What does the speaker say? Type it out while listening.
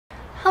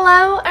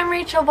Hello, I'm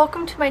Rachel.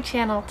 Welcome to my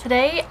channel.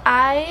 Today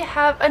I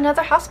have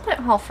another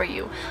houseplant haul for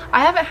you. I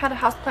haven't had a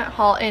houseplant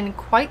haul in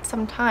quite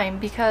some time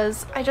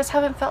because I just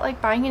haven't felt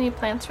like buying any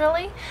plants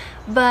really,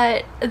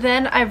 but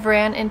then I've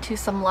ran into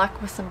some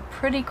luck with some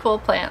pretty cool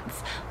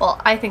plants.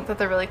 Well, I think that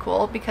they're really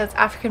cool because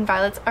African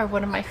violets are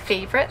one of my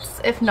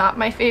favorites, if not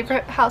my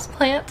favorite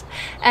houseplant,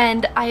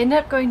 and I ended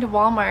up going to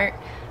Walmart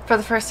for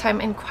the first time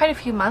in quite a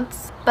few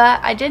months, but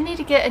I did need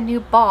to get a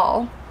new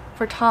ball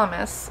for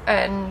Thomas,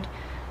 and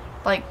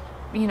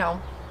you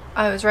know,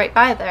 I was right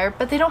by there,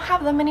 but they don't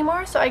have them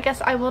anymore, so I guess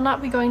I will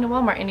not be going to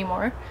Walmart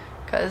anymore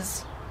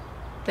because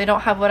they don't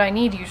have what I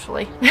need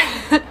usually.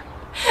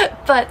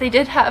 But they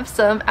did have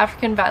some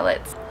African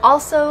violets.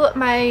 Also,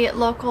 my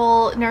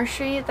local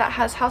nursery that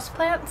has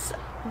houseplants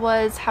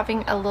was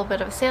having a little bit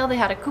of a sale. They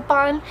had a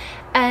coupon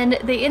and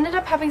they ended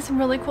up having some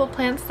really cool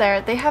plants there.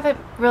 They haven't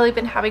really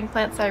been having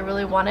plants that I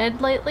really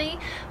wanted lately,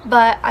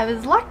 but I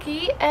was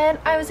lucky and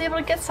I was able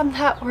to get some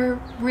that were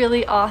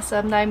really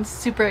awesome that I'm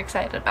super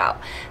excited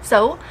about.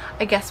 So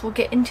I guess we'll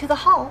get into the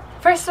haul.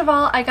 First of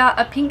all, I got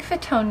a pink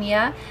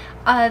Fittonia.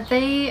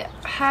 They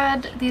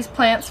had these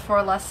plants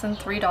for less than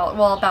 $3,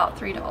 well, about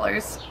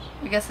 $3.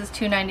 I guess it's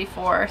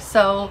 $2.94.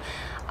 So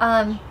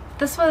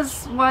this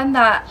was one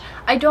that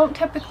I don't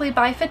typically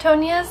buy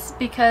Fittonias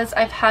because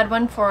I've had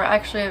one for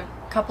actually a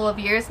couple of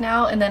years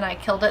now, and then I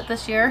killed it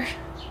this year.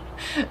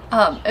 It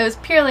was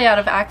purely out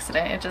of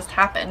accident. It just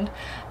happened,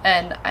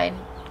 and I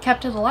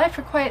kept it alive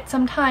for quite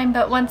some time,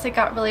 but once it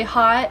got really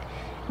hot,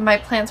 my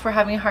plants were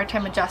having a hard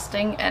time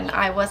adjusting and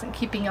I wasn't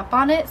keeping up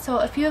on it, so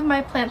a few of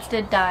my plants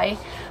did die.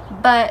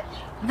 But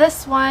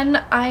this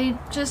one,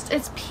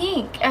 it's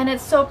pink and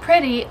it's so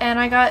pretty, and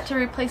I got to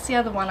replace the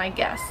other one, I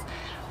guess.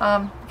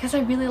 Because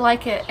I really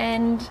like it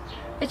and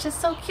it's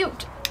just so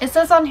cute. It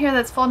says on here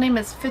that its full name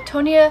is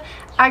Fittonia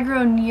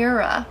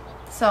agronera,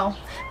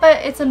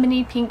 but it's a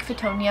mini pink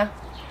Fittonia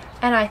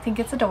and I think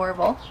it's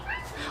adorable.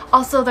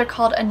 Also, they're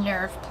called a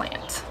nerve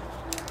plant.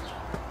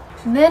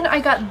 And then I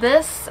got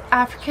this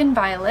African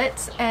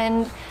violet,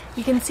 and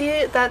you can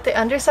see that the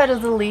underside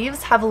of the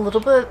leaves have a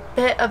little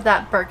bit of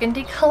that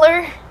burgundy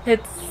color.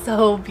 It's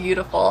so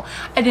beautiful.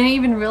 I didn't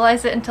even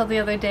realize it until the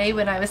other day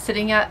when I was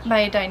sitting at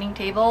my dining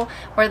table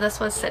where this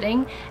was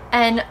sitting,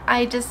 and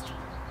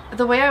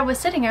the way I was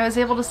sitting, I was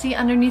able to see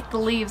underneath the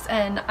leaves,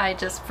 and I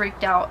just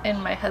freaked out,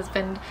 and my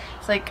husband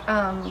was like,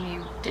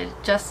 you did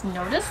just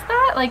notice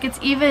that? Like, it's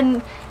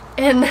even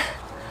in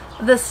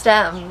the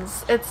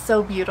stems. It's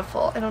so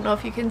beautiful. I don't know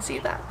if you can see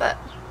that, but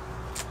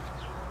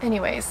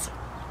anyways,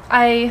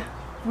 I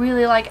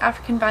really like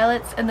African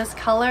violets, and this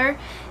color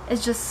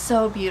is just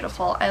so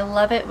beautiful. I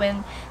love it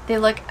when they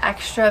look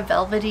extra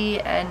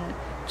velvety and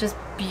just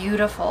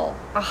beautiful.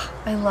 Oh,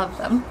 I love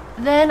them.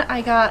 Then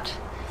I got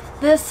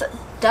this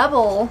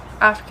double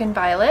African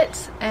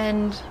violet,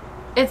 and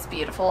it's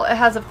beautiful. It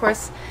has, of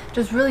course,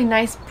 just really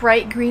nice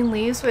bright green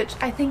leaves, which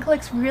I think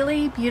looks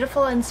really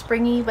beautiful and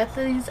springy with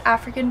these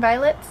African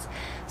violets.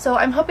 So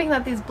I'm hoping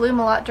that these bloom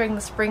a lot during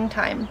the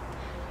springtime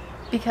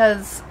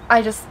because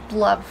I just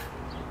love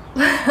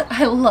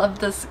I love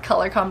this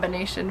color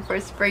combination for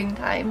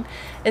springtime.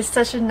 It's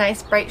such a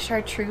nice bright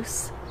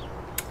chartreuse,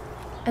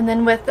 and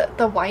then with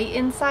the white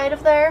inside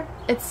of there,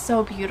 it's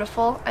so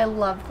beautiful. I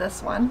love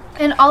this one.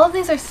 And all of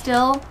these are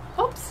still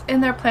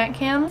in their plant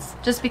cans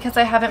just because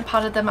I haven't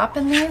potted them up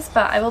in these,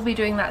 but I will be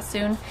doing that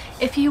soon.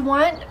 If you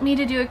want me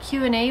to do a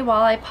Q&A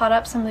while I pot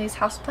up some of these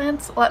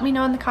houseplants, let me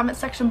know in the comment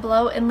section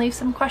below and leave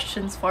some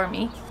questions for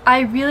me.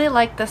 I really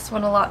like this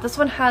one a lot. This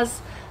one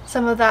has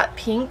some of that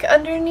pink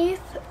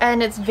underneath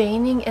and it's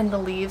veining in the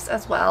leaves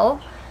as well.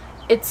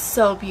 It's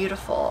so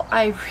beautiful.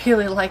 I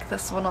really like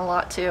this one a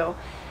lot too.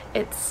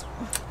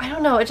 I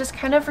don't know, it just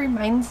kind of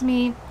reminds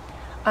me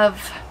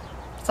of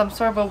some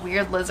sort of a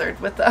weird lizard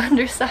with the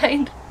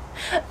underside.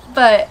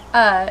 But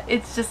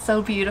it's just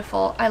so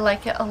beautiful. I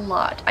like it a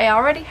lot. I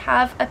already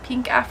have a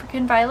pink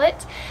African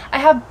violet. I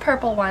have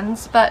purple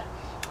ones, but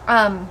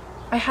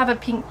I have a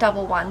pink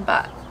double one,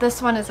 but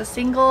this one is a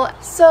single.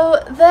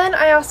 So then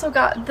I also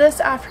got this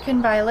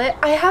African violet.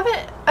 I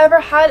haven't ever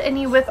had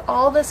any with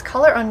all this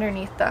color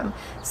underneath them.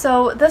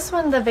 So this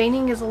one, the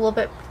veining is a little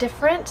bit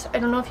different. I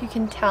don't know if you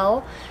can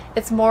tell.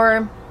 It's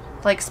more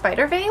like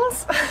spider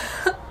veins,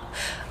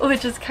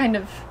 which is kind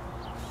of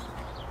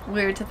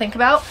weird to think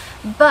about,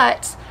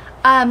 but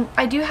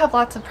I do have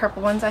lots of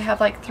purple ones. I have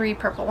like 3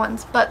 purple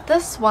ones, but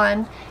this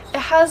one, it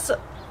has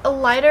a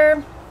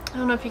lighter, I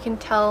don't know if you can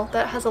tell,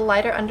 that has a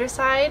lighter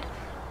underside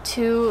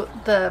to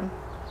the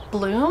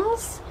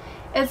blooms.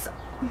 It's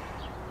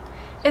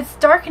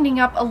darkening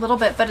up a little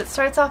bit, but it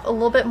starts off a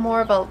little bit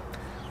more of a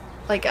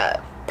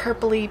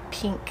purpley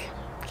pink.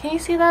 Can you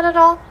see that at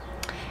all?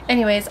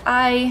 Anyways,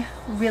 I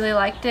really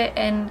liked it,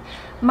 and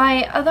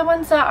my other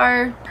ones that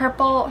are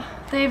purple,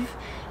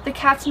 the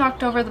cats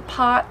knocked over the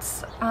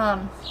pots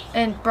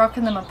and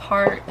broken them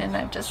apart, and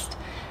I've just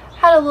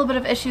had a little bit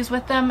of issues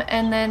with them,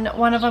 and then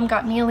one of them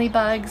got mealy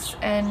bugs,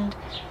 and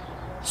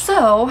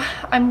so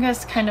I'm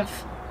just kind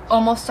of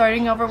almost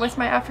starting over with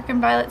my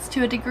African violets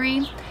to a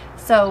degree.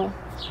 So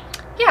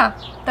yeah,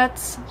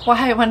 that's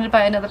why I wanted to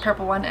buy another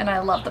purple one, and I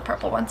love the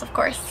purple ones, of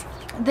course.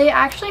 They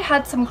actually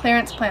had some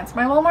clearance plants.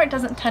 My Walmart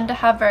doesn't tend to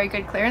have very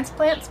good clearance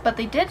plants, but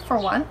they did for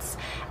once.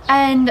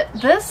 And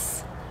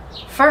this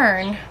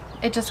fern,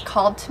 it just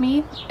called to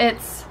me.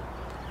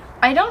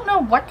 I don't know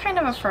what kind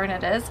of a fern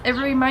it is. It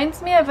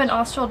reminds me of an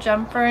Austral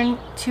gem fern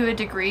to a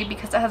degree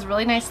because it has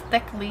really nice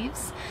thick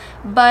leaves,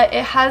 but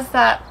it has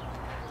that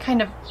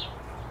kind of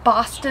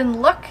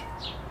Boston look,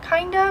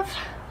 kind of.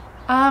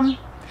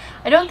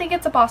 I don't think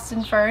it's a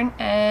Boston fern,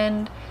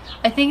 and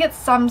I think it's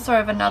some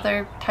sort of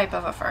another type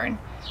of a fern.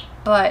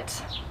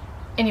 But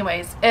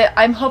anyways,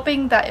 I'm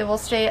hoping that it will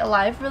stay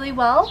alive really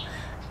well,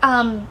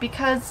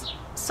 because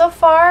so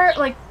far,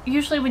 like,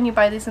 usually when you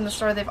buy these in the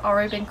store, they've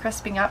already been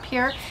crisping up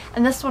here,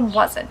 and this one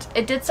wasn't.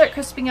 It did start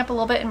crisping up a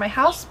little bit in my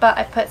house, but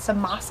I put some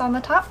moss on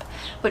the top,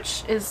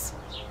 which is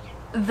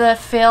the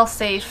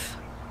fail-safe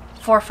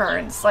for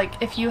ferns.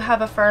 Like, if you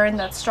have a fern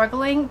that's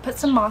struggling, put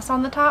some moss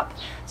on the top.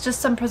 It's just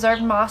some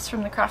preserved moss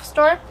from the craft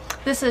store.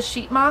 This is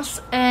sheet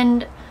moss,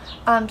 and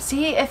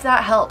see if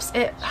that helps.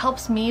 It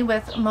helps me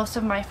with most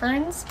of my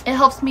ferns. It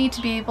helps me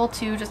to be able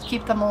to just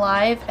keep them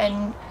alive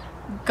and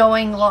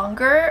going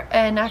longer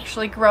and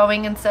actually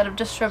growing instead of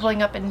just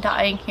shriveling up and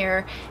dying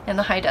here in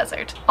the high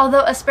desert.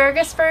 Although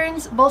asparagus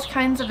ferns, both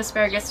kinds of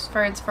asparagus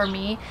ferns for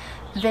me,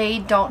 they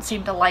don't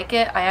seem to like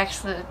it. I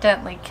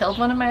accidentally killed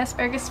one of my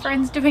asparagus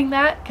ferns doing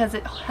that because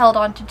it held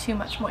on to too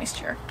much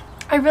moisture.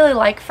 I really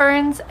like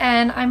ferns,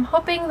 and I'm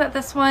hoping that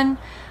this one,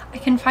 I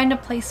can find a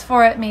place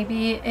for it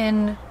maybe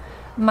in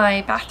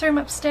my bathroom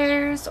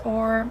upstairs,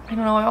 or I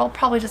don't know, I'll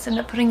probably just end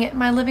up putting it in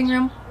my living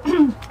room.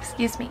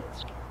 Excuse me.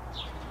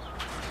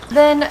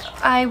 Then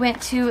I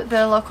went to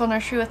the local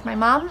nursery with my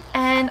mom,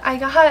 and I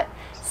got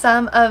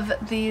some of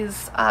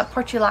these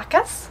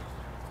portulacas,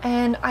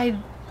 and I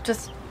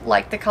just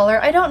like the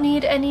color. I don't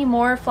need any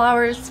more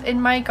flowers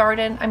in my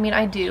garden. I mean,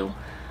 I do,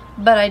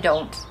 but I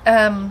don't.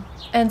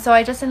 And so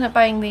I just ended up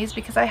buying these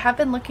because I have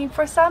been looking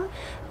for some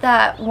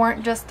that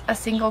weren't just a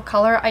single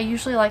color. I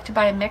usually like to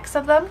buy a mix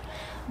of them,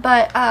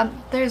 but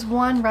there's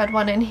one red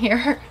one in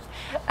here,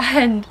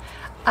 and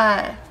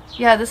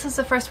yeah, this is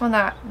the first one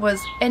that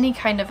was any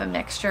kind of a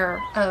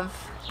mixture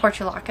of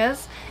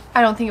portulacas.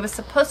 I don't think it was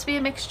supposed to be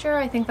a mixture.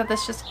 I think that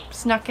this just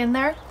snuck in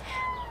there,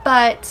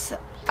 but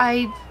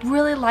I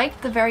really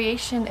liked the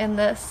variation in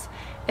this.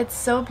 It's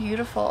so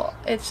beautiful.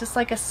 It's just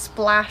like a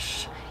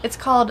splash. It's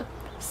called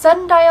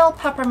Sundial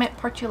Peppermint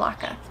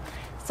Portulaca.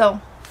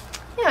 So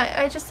yeah,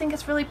 I just think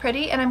it's really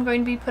pretty, and I'm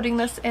going to be putting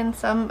this in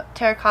some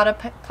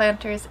terracotta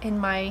planters in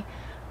my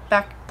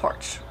back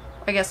porch.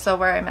 I guess so,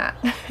 where I'm at.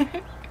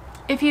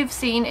 If you've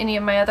seen any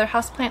of my other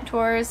houseplant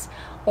tours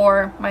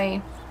or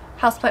my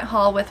houseplant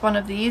haul with one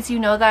of these, you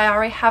know that I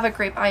already have a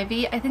grape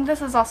ivy. I think this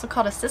is also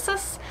called a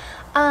cissus.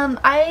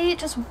 I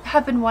just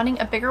have been wanting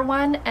a bigger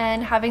one,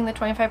 and having the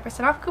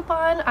 25% off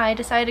coupon, I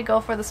decided to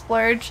go for the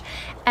splurge,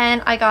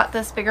 and I got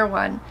this bigger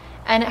one.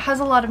 And it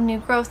has a lot of new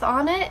growth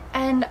on it,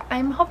 and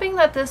I'm hoping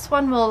that this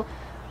one will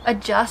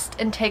adjust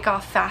and take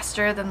off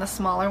faster than the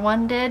smaller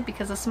one did,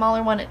 because the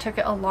smaller one, it took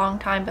it a long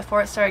time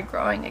before it started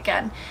growing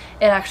again.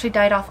 It actually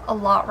died off a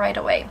lot right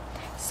away.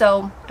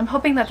 So I'm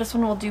hoping that this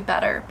one will do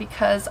better,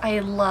 because I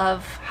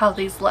love how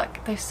these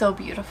look. They're so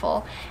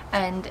beautiful,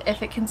 and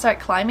if it can start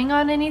climbing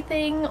on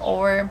anything,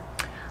 or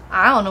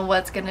I don't know what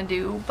it's gonna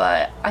do,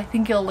 but I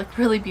think it'll look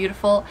really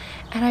beautiful,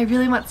 and I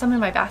really want some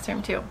in my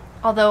bathroom too.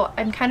 Although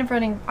I'm kind of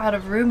running out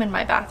of room in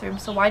my bathroom,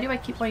 so why do I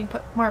keep wanting to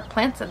put more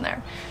plants in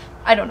there?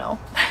 I don't know.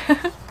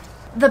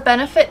 The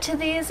benefit to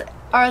these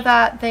are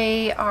that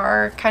they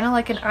are kind of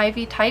like an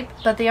ivy type,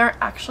 but they aren't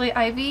actually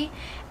ivy,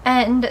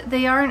 and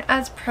they aren't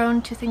as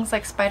prone to things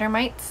like spider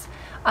mites.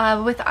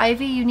 With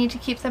ivy, you need to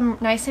keep them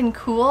nice and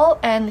cool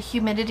and the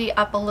humidity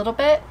up a little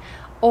bit,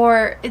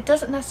 or it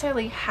doesn't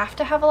necessarily have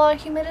to have a lot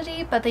of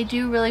humidity, but they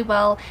do really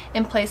well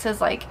in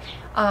places like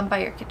by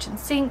your kitchen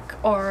sink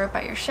or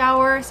by your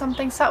shower or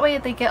something, so that way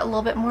they get a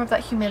little bit more of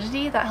that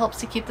humidity that helps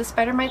to keep the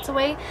spider mites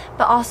away.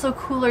 But also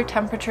cooler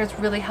temperatures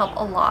really help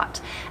a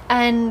lot,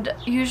 and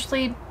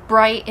usually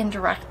bright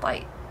indirect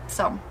light.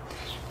 So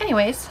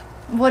anyways,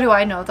 what do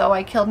I know though?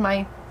 I killed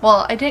my,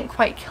 well, I didn't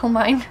quite kill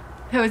mine.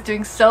 It was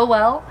doing so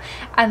well,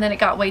 and then it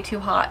got way too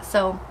hot.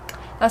 So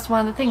that's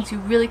one of the things, you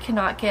really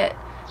cannot get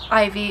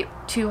ivy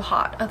too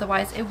hot,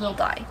 otherwise it will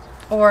die,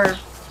 or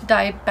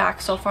die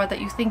back so far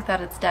that you think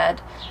that it's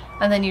dead,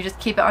 and then you just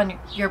keep it on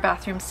your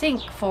bathroom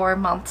sink for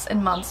months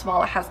and months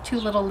while it has too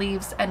little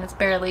leaves and it's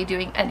barely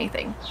doing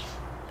anything.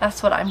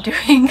 That's what I'm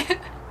doing.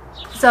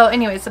 So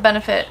anyways, the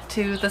benefit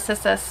to the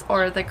cissus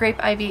or the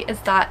grape ivy is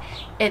that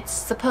it's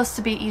supposed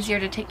to be easier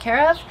to take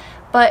care of,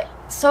 but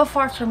so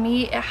far for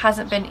me it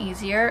hasn't been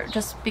easier,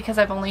 just because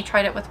I've only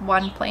tried it with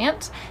one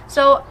plant.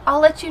 So I'll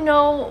let you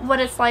know what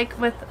it's like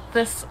with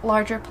this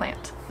larger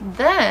plant.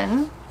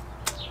 Then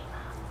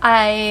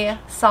I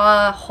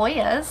saw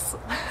hoyas.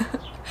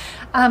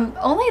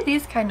 Only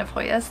these kind of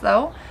hoyas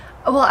though.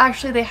 Well,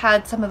 actually they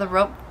had some of the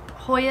rope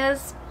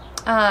hoyas.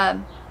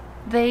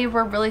 They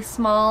were really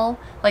small,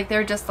 like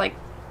they're just like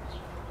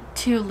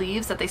two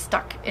leaves that they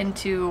stuck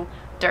into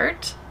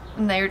dirt,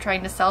 and they were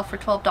trying to sell for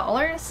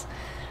 $12,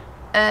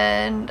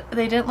 and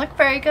they didn't look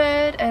very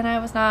good, and I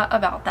was not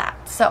about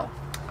that. So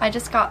I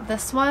just got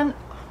this one.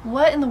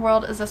 What in the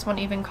world is this one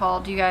even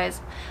called, you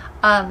guys?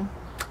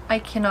 I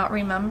cannot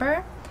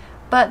remember,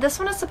 but this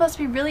one is supposed to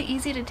be really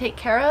easy to take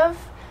care of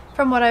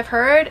from what I've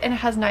heard, and it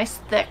has nice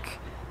thick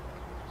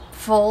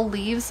full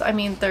leaves. I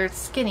mean, they're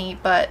skinny,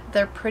 but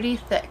they're pretty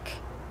thick,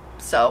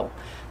 so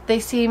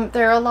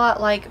they're a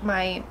lot like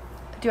my,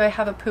 do I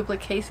have a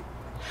publicalis?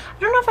 I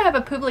don't know if I have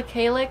a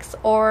publicalis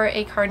or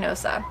a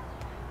carnosa,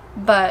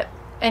 but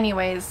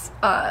anyways,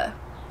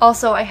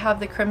 also I have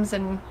the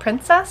Crimson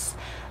Princess.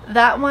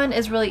 That one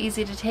is really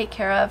easy to take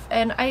care of,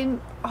 and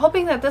I'm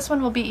hoping that this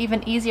one will be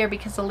even easier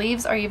because the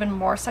leaves are even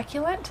more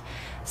succulent.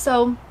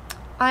 So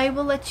I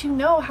will let you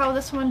know how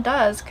this one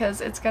does, because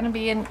it's going to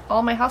be in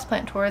all my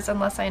houseplant tours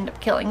unless I end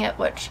up killing it,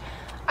 which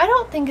I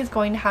don't think is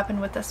going to happen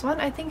with this one.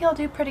 I think it'll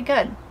do pretty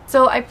good.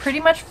 So I pretty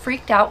much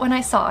freaked out when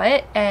I saw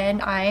it,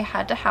 and I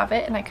had to have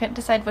it, and I couldn't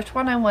decide which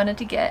one I wanted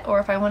to get or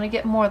if I want to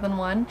get more than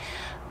one.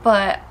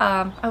 But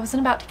I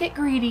wasn't about to get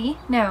greedy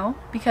now,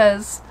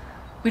 because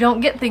we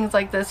don't get things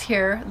like this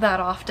here that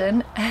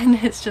often, and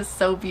it's just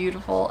so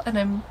beautiful,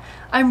 and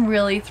I'm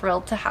really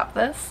thrilled to have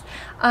this.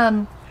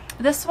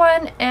 This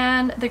one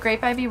and the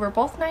Grape Ivy were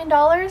both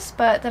 $9,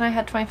 but then I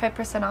had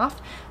 25%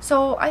 off,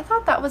 so I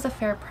thought that was a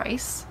fair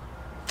price.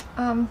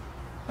 I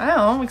don't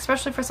know,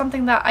 especially for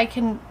something that I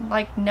can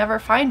like never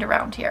find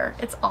around here.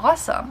 It's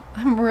awesome.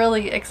 I'm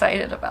really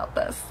excited about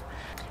this.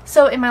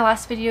 So in my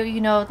last video,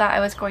 you know that I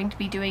was going to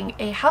be doing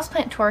a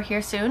houseplant tour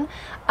here soon,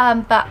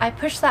 but I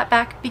pushed that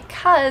back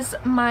because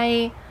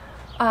my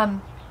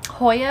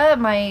Hoya,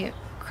 my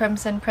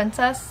Crimson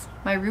Princess,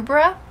 my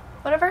Rubra,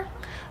 whatever,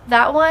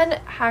 that one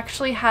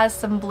actually has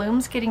some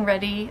blooms getting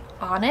ready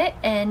on it,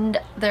 and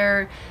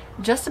they're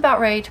just about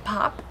ready to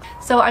pop.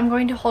 So I'm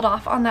going to hold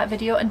off on that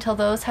video until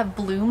those have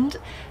bloomed,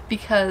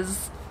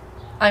 because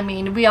I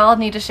mean, we all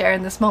need to share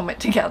in this moment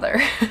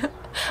together.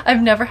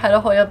 I've never had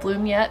a Hoya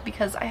bloom yet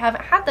because I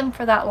haven't had them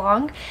for that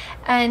long,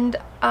 and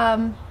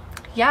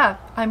yeah,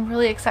 I'm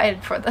really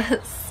excited for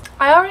this.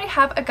 I already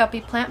have a guppy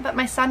plant, but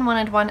my son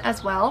wanted one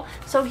as well,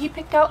 so he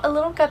picked out a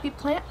little guppy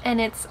plant, and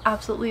it's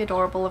absolutely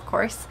adorable, of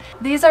course.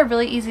 These are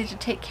really easy to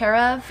take care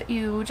of.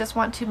 You just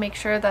want to make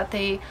sure that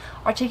they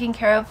are taken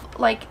care of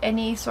like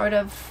any sort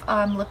of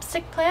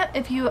lipstick plant.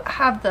 If you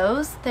have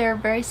those, they're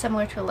very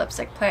similar to a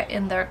lipstick plant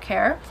in their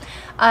care.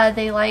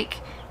 They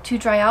like to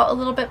dry out a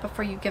little bit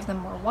before you give them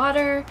more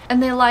water,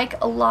 and they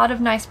like a lot of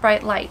nice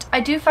bright light.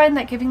 I do find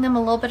that giving them a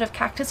little bit of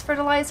cactus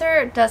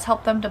fertilizer does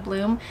help them to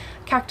bloom.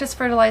 Cactus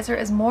fertilizer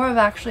is more of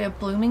actually a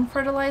blooming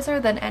fertilizer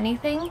than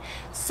anything,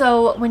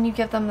 so when you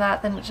give them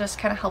that, then it just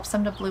kind of helps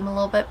them to bloom a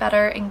little bit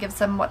better and gives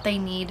them what they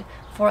need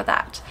for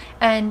that.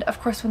 And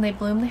of course, when they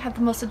bloom, they have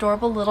the most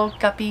adorable little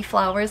guppy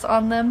flowers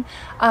on them.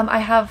 I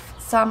have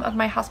some of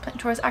my houseplant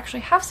tours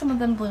actually have some of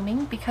them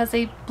blooming because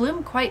they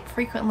bloom quite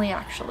frequently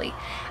actually,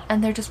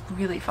 and they're just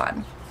really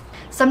fun.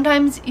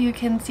 Sometimes you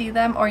can see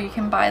them, or you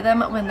can buy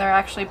them when they're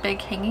actually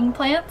big hanging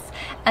plants,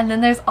 and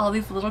then there's all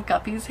these little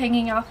guppies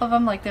hanging off of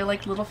them, like they're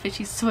like little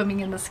fishies swimming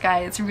in the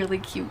sky. It's really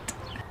cute.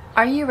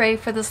 Are you ready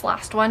for this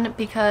last one?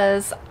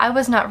 Because I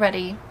was not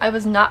ready. I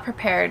was not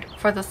prepared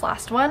for this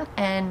last one,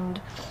 and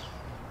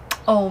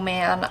oh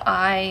man,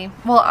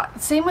 well,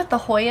 same with the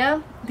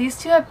Hoya. These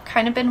two have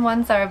kind of been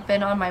ones that have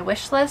been on my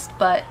wish list,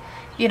 but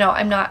you know,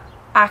 I'm not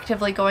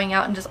actively going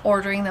out and just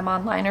ordering them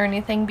online or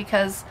anything,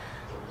 because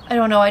I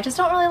don't know, I just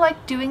don't really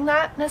like doing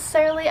that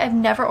necessarily. I've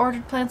never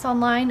ordered plants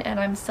online, and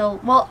I'm still,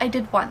 well, I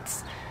did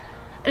once,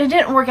 and it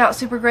didn't work out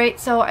super great,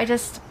 so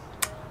it's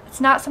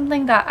not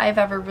something that I've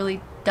ever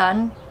really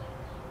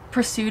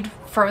pursued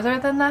further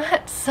than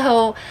that.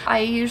 So I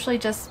usually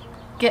just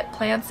get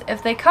plants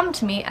if they come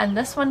to me, and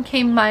this one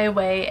came my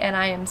way, and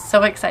I am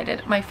so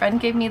excited. My friend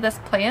gave me this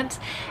plant,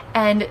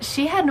 and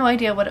she had no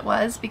idea what it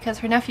was because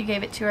her nephew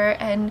gave it to her,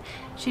 and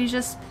she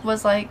just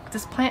was like,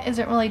 this plant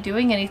isn't really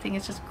doing anything,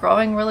 it's just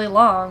growing really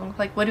long,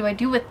 like what do I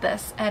do with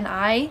this? And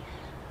I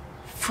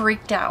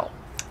freaked out.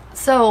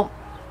 So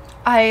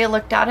I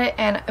looked at it,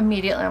 and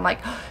immediately I'm like,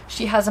 oh,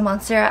 she has a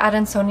monstera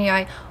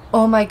adansonii.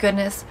 Oh my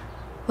goodness,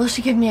 will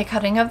she give me a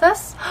cutting of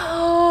this?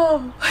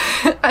 Oh,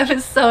 I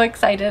was so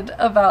excited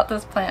about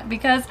this plant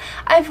because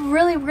I've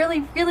really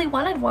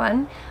wanted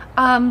one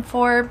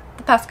for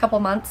the past couple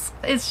months.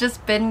 It's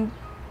just been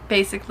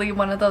basically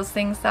one of those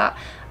things that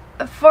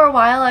for a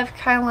while I've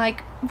kind of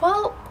like,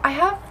 well, I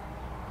have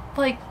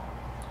like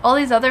all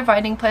these other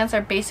vining plants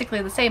are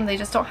basically the same, they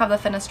just don't have the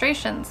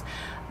fenestrations.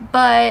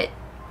 But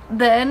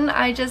then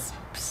I just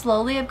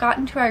slowly have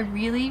gotten to I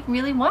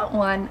really want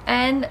one,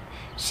 and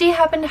she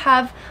happened to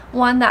have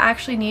one that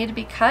actually needed to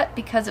be cut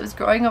because it was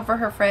growing over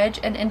her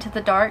fridge and into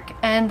the dark,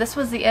 and this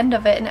was the end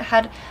of it, and it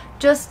had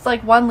just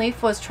like one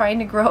leaf was trying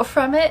to grow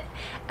from it,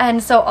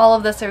 and so all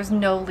of this, there was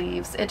no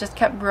leaves. It just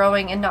kept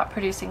growing and not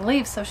producing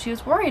leaves, so she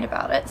was worried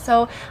about it.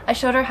 So I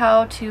showed her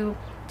how to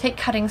take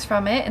cuttings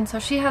from it, and so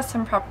she has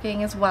some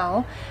propagating as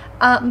well.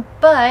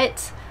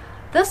 But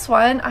This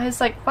one, I was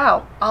like,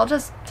 wow, I'll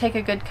just take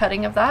a good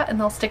cutting of that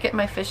and I'll stick it in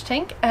my fish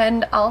tank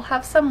and I'll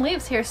have some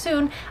leaves here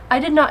soon. I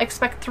did not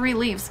expect 3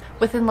 leaves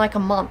within like a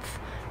month.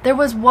 There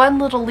was 1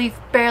 little leaf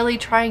barely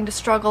trying to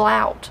struggle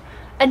out,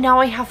 and now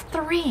I have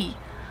 3.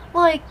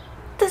 Like,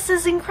 this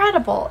is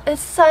incredible.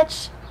 It's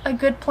such a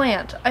good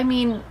plant. I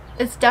mean,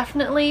 it's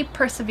definitely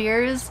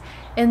perseveres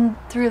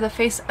through the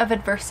face of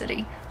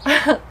adversity.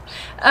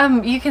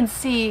 You can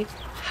see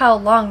how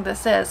long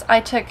this is. I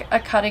took a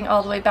cutting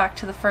all the way back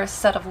to the first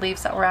set of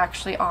leaves that were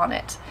actually on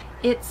it.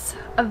 It's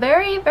a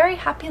very, very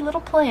happy little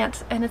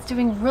plant, and it's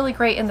doing really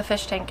great in the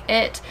fish tank.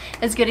 It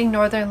is getting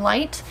northern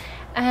light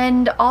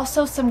and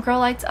also some grow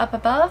lights up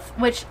above,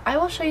 which I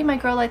will show you my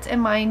grow lights in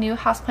my new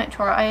houseplant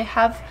tour. I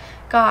have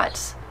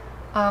got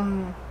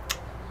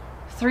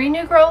 3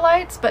 new grow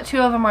lights, but 2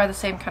 of them are the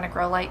same kind of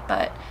grow light,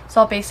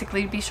 so I'll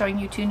basically be showing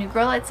you 2 new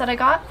grow lights that I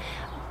got.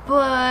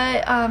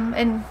 But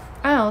and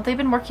I don't know, they've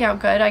been working out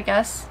good, I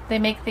guess. They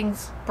make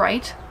things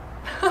bright.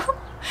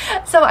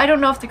 So I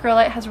don't know if the grow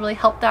light has really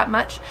helped that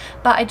much,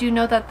 but I do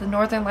know that the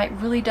northern light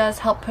really does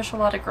help push a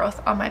lot of growth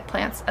on my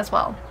plants as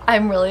well.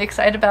 I'm really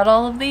excited about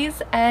all of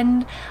these,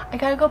 and I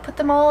gotta go put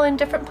them all in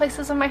different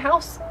places in my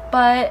house.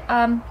 But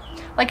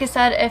like I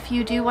said, if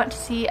you do want to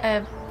see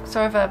a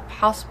sort of a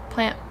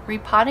houseplant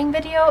repotting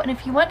video, and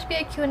if you want to be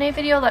a Q&A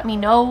video, let me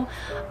know.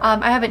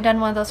 I haven't done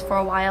one of those for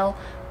a while,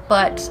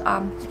 but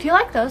if you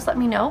like those, let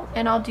me know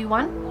and I'll do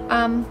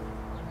one.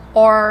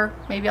 Or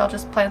maybe I'll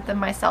just plant them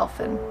myself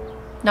and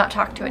not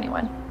talk to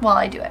anyone while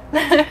I do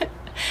it.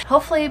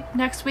 Hopefully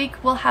next week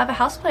we'll have a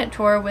houseplant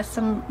tour with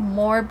some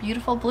more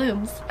beautiful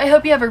blooms. I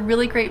hope you have a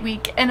really great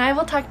week, and I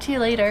will talk to you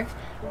later.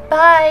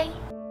 Bye!